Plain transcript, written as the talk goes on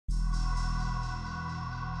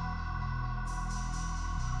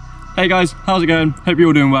Hey guys, how's it going? Hope you're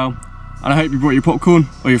all doing well. And I hope you brought your popcorn,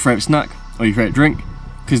 or your favourite snack, or your favourite drink,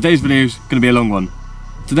 because today's video is going to be a long one.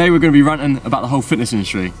 Today we're going to be ranting about the whole fitness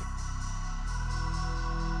industry.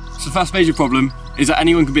 So the first major problem is that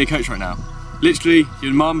anyone can be a coach right now. Literally,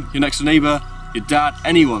 your mum, your next door neighbour, your dad,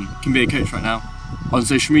 anyone can be a coach right now on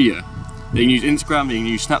social media. They can use Instagram, they can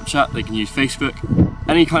use Snapchat, they can use Facebook,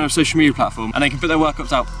 any kind of social media platform, and they can put their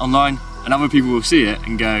workouts out online and other people will see it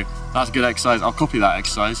and go, that's a good exercise, I'll copy that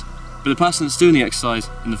exercise. But the person that's doing the exercise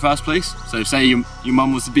in the first place, so say your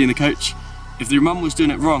mum was being the coach, if your mum was doing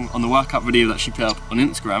it wrong on the workout video that she put up on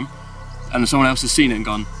Instagram, and someone else has seen it and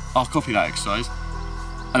gone, I'll copy that exercise,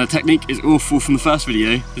 and the technique is awful from the first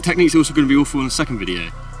video, the technique's also going to be awful in the second video.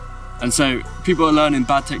 And so people are learning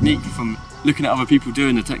bad technique from looking at other people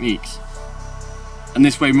doing the techniques. And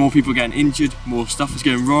this way more people are getting injured, more stuff is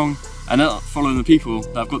going wrong, and they're not following the people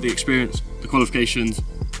that have got the experience, the qualifications,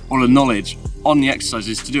 or the knowledge on the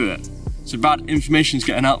exercises to do it. So bad information is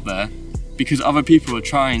getting out there because other people are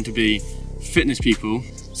trying to be fitness people,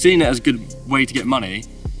 seeing it as a good way to get money,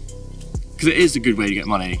 because it is a good way to get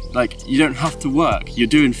money. Like, you don't have to work, you're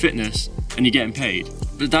doing fitness and you're getting paid.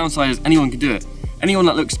 But the downside is anyone can do it. Anyone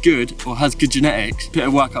that looks good or has good genetics, put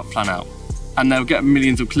a workout plan out and they'll get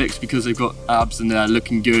millions of clicks because they've got abs and they're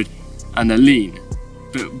looking good and they're lean.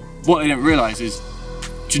 But what they don't realise is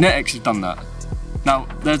genetics have done that. Now,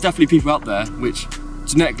 there's definitely people out there which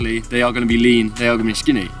genetically they are going to be lean, they are going to be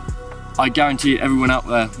skinny. I guarantee everyone out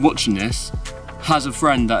there watching this has a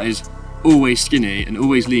friend that is always skinny and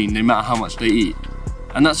always lean no matter how much they eat.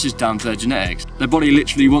 And that's just down to their genetics. Their body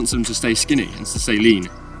literally wants them to stay skinny and to stay lean.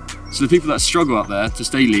 So the people that struggle out there to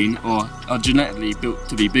stay lean or are genetically built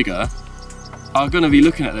to be bigger are going to be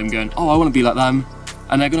looking at them going, oh, I want to be like them,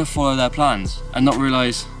 and they're going to follow their plans and not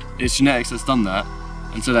realise it's genetics that's done that.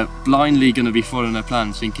 And so they're blindly going to be following their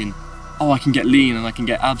plans thinking, oh, I can get lean and I can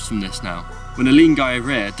get abs from this now. When a lean guy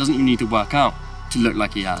over here doesn't even need to work out to look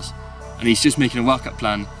like he has. And he's just making a workout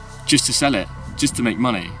plan just to sell it, just to make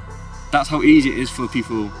money. That's how easy it is for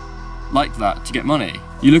people like that to get money.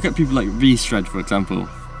 You look at people like V-Shred, for example.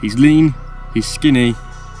 He's lean, he's skinny,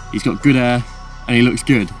 he's got good hair, and he looks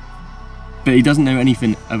good. But he doesn't know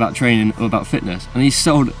anything about training or about fitness. And he's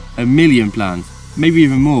sold a million plans, maybe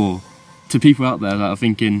even more, to people out there that are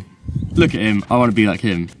thinking, look at him, I want to be like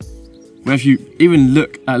him. Where if you even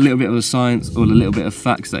look at a little bit of the science or the little bit of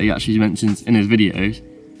facts that he actually mentions in his videos,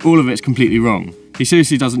 all of it's completely wrong. He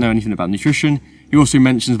seriously doesn't know anything about nutrition. He also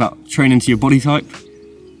mentions about training to your body type.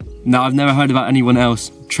 Now, I've never heard about anyone else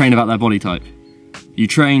train about their body type. You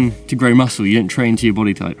train to grow muscle, you don't train to your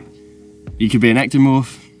body type. You could be an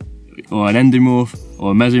ectomorph, or an endomorph,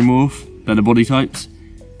 or a mesomorph, they're the body types.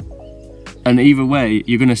 And either way,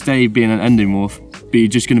 you're going to stay being an endomorph, but you're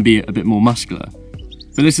just going to be a bit more muscular.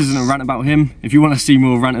 But this isn't a rant about him. If you want to see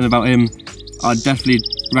more ranting about him, I'd definitely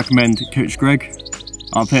recommend Coach Greg.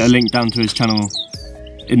 I'll put a link down to his channel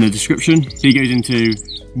in the description. He goes into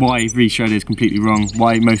why V-Shred is completely wrong,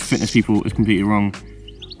 why most fitness people is completely wrong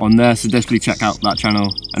on there, so definitely check out that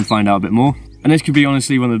channel and find out a bit more. And this could be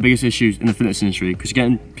honestly one of the biggest issues in the fitness industry, because you're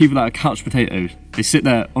getting people that are couch potatoes. They sit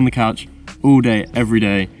there on the couch all day, every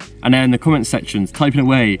day, and they're in the comment sections typing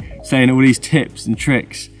away, saying all these tips and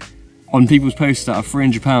tricks on people's posts that are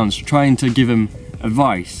 £300, trying to give them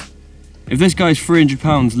advice. If this guy's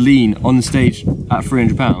 £300 lean on the stage at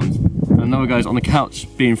 £300, and another guy's on the couch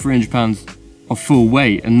being £300 of full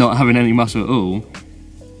weight and not having any muscle at all,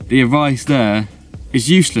 the advice there is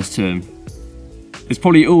useless to him. It's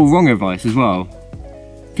probably all wrong advice as well.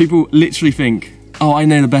 People literally think, oh, I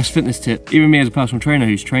know the best fitness tip. Even me as a personal trainer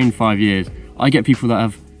who's trained 5 years, I get people that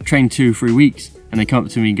have trained 2 or 3 weeks and they come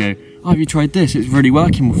up to me and go, oh, have you tried this? It's really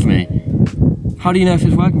working for me. How do you know if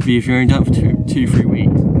it's working for you if you're only done it for 2 or 3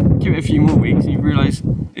 weeks? Give it a few more weeks and you realise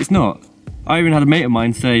it's not. I even had a mate of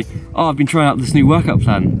mine say, oh, I've been trying out this new workout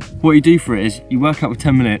plan. What you do for it is you work out for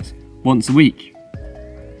 10 minutes once a week.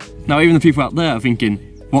 Now even the people out there are thinking,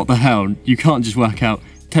 what the hell, you can't just work out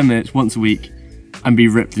 10 minutes once a week and be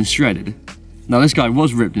ripped and shredded. Now this guy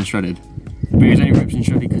was ripped and shredded, but he was only ripped and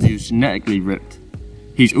shredded because he was genetically ripped.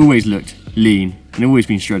 He's always looked lean and always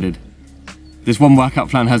been shredded. This one workout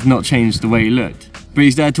plan has not changed the way he looked, but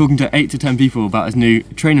he's there talking to 8 to 10 people about his new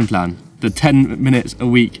training plan, the 10 minutes a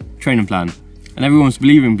week training plan, and everyone's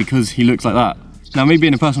believing because he looks like that. Now, me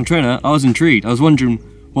being a personal trainer, I was intrigued. I was wondering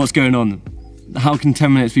what's going on. How can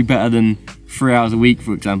 10 minutes be better than 3 hours a week,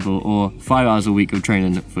 for example, or 5 hours a week of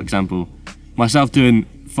training, for example? Myself doing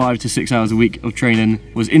 5 to 6 hours a week of training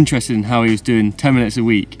was interested in how he was doing 10 minutes a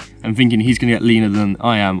week and thinking he's going to get leaner than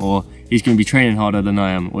I am, or he's going to be training harder than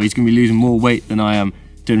I am, or he's going to be losing more weight than I am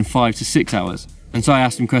doing 5 to 6 hours. And so I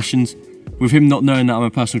asked him questions, with him not knowing that I'm a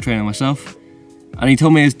personal trainer myself. And he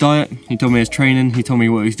told me his diet, he told me his training, he told me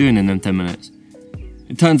what he was doing in them 10 minutes.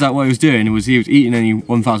 It turns out what he was doing was he was eating only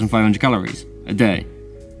 1,500 calories a day.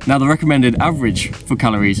 Now the recommended average for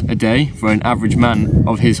calories a day for an average man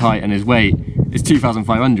of his height and his weight is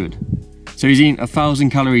 2,500. So he's eating 1,000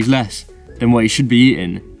 calories less than what he should be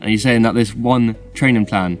eating, and he's saying that this one training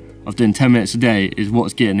plan of doing 10 minutes a day is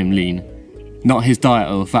what's getting him lean, not his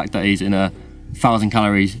diet or the fact that he's in a 1,000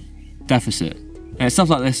 calories deficit. And it's stuff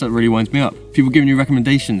like this that really winds me up. People giving you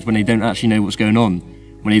recommendations when they don't actually know what's going on,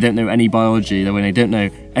 when they don't know any biology, when they don't know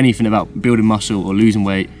anything about building muscle or losing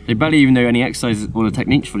weight. They barely even know any exercises or the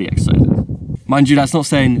techniques for the exercises. Mind you, that's not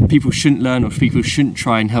saying people shouldn't learn or people shouldn't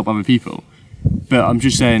try and help other people. But I'm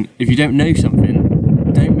just saying, if you don't know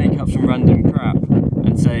something, don't make up some random crap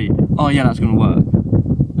and say, oh yeah, that's gonna work.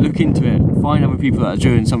 Look into it, find other people that are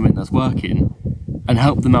doing something that's working and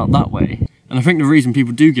help them out that way. And I think the reason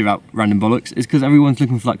people do give out random bollocks is because everyone's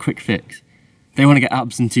looking for that quick fix. They want to get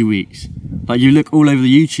abs in 2 weeks. Like, you look all over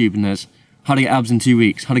the YouTube and there's how to get abs in 2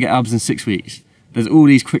 weeks, how to get abs in 6 weeks. There's all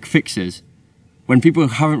these quick fixes. When people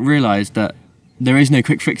haven't realised that there is no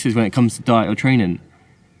quick fixes when it comes to diet or training,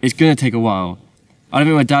 it's going to take a while. I don't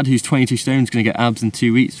think my dad, who's 22 stone, is going to get abs in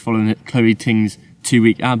 2 weeks following Chloe Ting's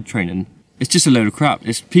 2-week ab training. It's just a load of crap.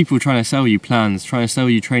 It's people trying to sell you plans, trying to sell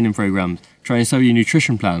you training programs, trying to sell you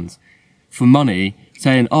nutrition plans for money,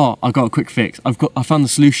 saying, oh, I've got a quick fix, I found the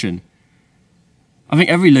solution. I think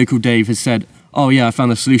every local Dave has said, oh yeah, I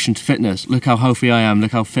found a solution to fitness, look how healthy I am,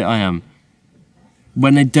 look how fit I am.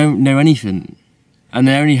 When they don't know anything, and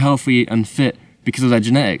they're only healthy and fit because of their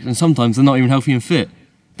genetics, and sometimes they're not even healthy and fit.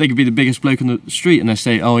 They could be the biggest bloke on the street and they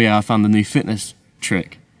say, oh yeah, I found the new fitness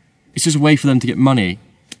trick. It's just a way for them to get money.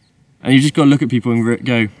 And you just got to look at people and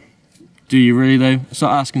go, do you really though?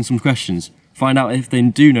 Start asking some questions. Find out if they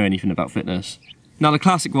do know anything about fitness. Now the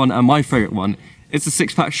classic one, and my favourite one, is the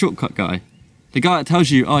six-pack shortcut guy. The guy that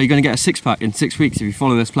tells you, oh, you're going to get a six-pack in 6 weeks if you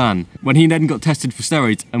follow this plan, when he then got tested for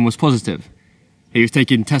steroids and was positive. He was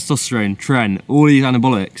taking testosterone, tren, all these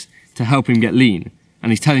anabolics to help him get lean.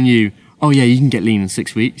 And he's telling you, oh yeah, you can get lean in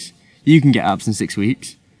 6 weeks. You can get abs in 6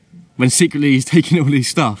 weeks. When secretly he's taking all these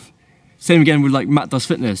stuff. Same again with like Matt Does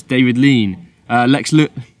Fitness, David Lean, Lex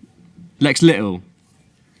Little.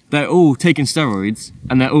 They're all taking steroids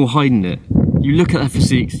and they're all hiding it. You look at their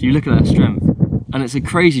physiques, you look at their strength, and it's a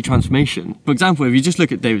crazy transformation. For example, if you just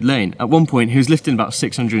look at David Lane, at one point he was lifting about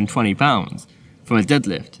 620 pounds from a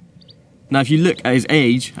deadlift. Now if you look at his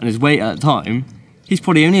age and his weight at the time, he's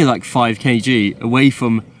probably only like 5 kg away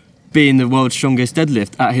from being the world's strongest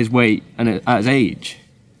deadlift at his weight and at his age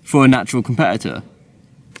for a natural competitor.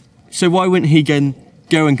 So why wouldn't he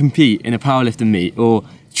go and compete in a powerlifting meet or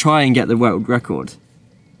try and get the world record?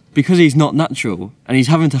 Because he's not natural, and he's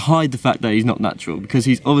having to hide the fact that he's not natural, because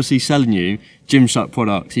he's obviously selling you Gymshark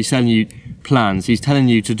products, he's selling you plans, he's telling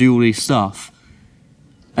you to do all this stuff,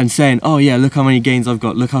 and saying, oh yeah, look how many gains I've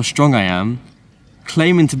got, look how strong I am,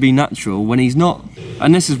 claiming to be natural when he's not.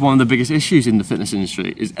 And this is one of the biggest issues in the fitness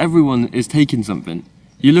industry, is everyone is taking something.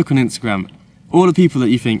 You look on Instagram, all the people that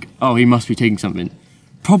you think, oh, he must be taking something,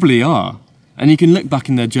 probably are. And you can look back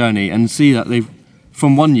in their journey and see that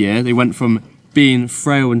from 1 year, they went from being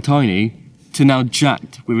frail and tiny to now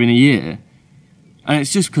jacked within a year. And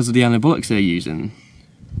it's just because of the anabolics they're using.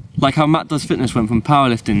 Like how Matt Does Fitness went from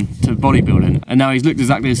powerlifting to bodybuilding, and now he's looked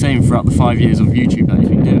exactly the same throughout the 5 years of YouTube that he's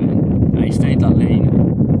been doing. And he stayed that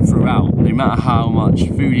lean throughout. No matter how much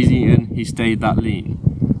food he's eaten, he stayed that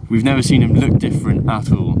lean. We've never seen him look different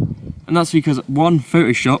at all. And that's because 1,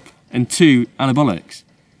 Photoshop, and 2, anabolics.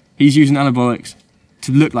 He's using anabolics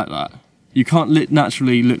to look like that. You can't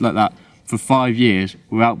naturally look like that for 5 years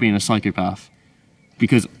without being a psychopath,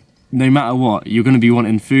 because no matter what, you're going to be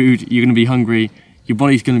wanting food, you're going to be hungry, your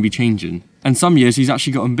body's going to be changing. And some years he's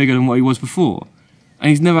actually gotten bigger than what he was before,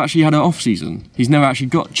 and he's never actually had an off season. He's never actually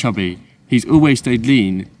got chubby. He's always stayed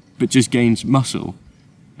lean but just gained muscle.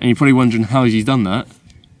 And you're probably wondering how he's done that.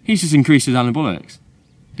 He's just increased his anabolics.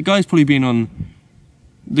 The guy's probably been on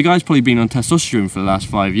testosterone for the last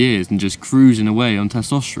 5 years and just cruising away on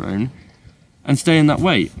testosterone and staying that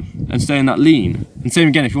weight and staying that lean. And same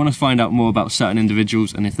again, if you want to find out more about certain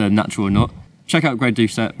individuals and if they're natural or not, check out Greg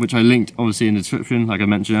Doucette, which I linked obviously in the description, like I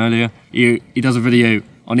mentioned earlier. He does a video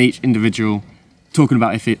on each individual talking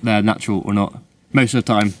about if they're natural or not. Most of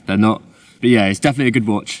the time, they're not. But yeah, it's definitely a good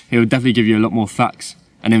watch. He'll definitely give you a lot more facts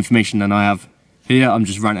and information than I have. Here, I'm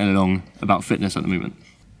just ranting along about fitness at the moment.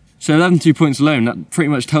 So 11 2 points alone, that pretty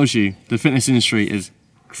much tells you the fitness industry is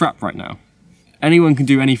crap right now. Anyone can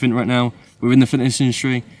do anything right now within the fitness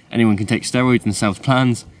industry. Anyone can take steroids and sell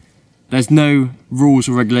plans. There's no rules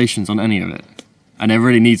or regulations on any of it. And there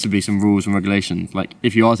really needs to be some rules and regulations. Like,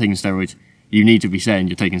 if you are taking steroids, you need to be saying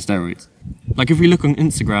you're taking steroids. Like, if we look on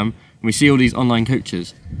Instagram and we see all these online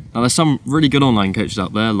coaches, now there's some really good online coaches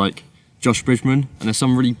out there, like Josh Bridgman, and there's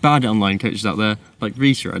some really bad online coaches out there, like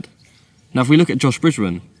Rethread. Now, if we look at Josh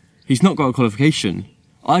Bridgman, he's not got a qualification.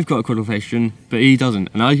 I've got a qualification, but he doesn't.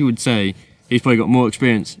 And I would say he's probably got more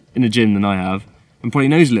experience in the gym than I have, and probably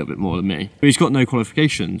knows a little bit more than me. But he's got no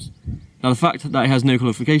qualifications. Now, the fact that he has no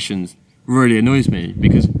qualifications really annoys me,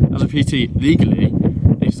 because as a PT, legally,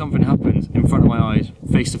 if something happens in front of my eyes,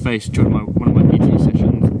 face to face, during one of my PT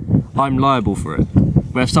sessions, I'm liable for it.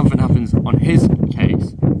 Where if something happens on his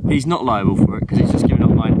case, he's not liable for it, because he's just giving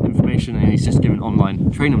online information and he's just giving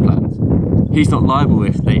online training plans. He's not liable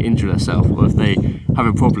if they injure themselves or if they have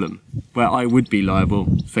a problem, where I would be liable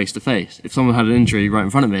face to face. If someone had an injury right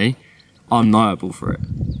in front of me, I'm liable for it.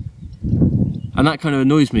 And that kind of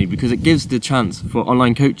annoys me, because it gives the chance for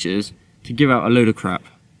online coaches to give out a load of crap,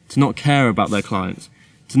 to not care about their clients,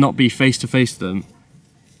 to not be face to face to them,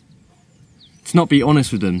 to not be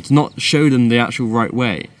honest with them, to not show them the actual right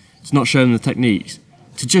way, to not show them the techniques,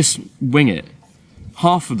 to just wing it.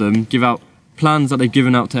 Half of them give out plans that they've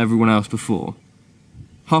given out to everyone else before.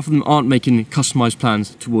 Half of them aren't making customized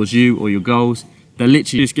plans towards you or your goals. They're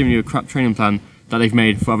literally just giving you a crap training plan that they've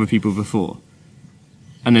made for other people before.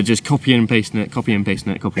 And they're just copying and pasting it, copying and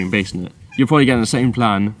pasting it, copying and pasting it. You're probably getting the same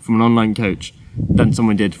plan from an online coach than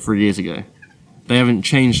someone did 3 years ago. They haven't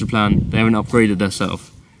changed the plan, they haven't upgraded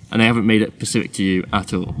themselves, and they haven't made it specific to you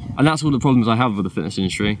at all. And that's all the problems I have with the fitness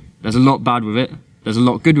industry. There's a lot bad with it, there's a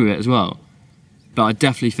lot good with it as well. But I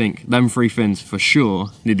definitely think them 3 things for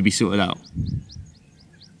sure need to be sorted out.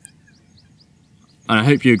 And I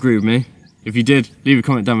hope you agree with me. If you did, leave a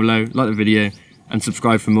comment down below, like the video, and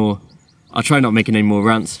subscribe for more. I'll try not making any more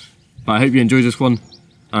rants, but I hope you enjoyed this one,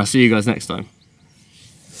 and I'll see you guys next time.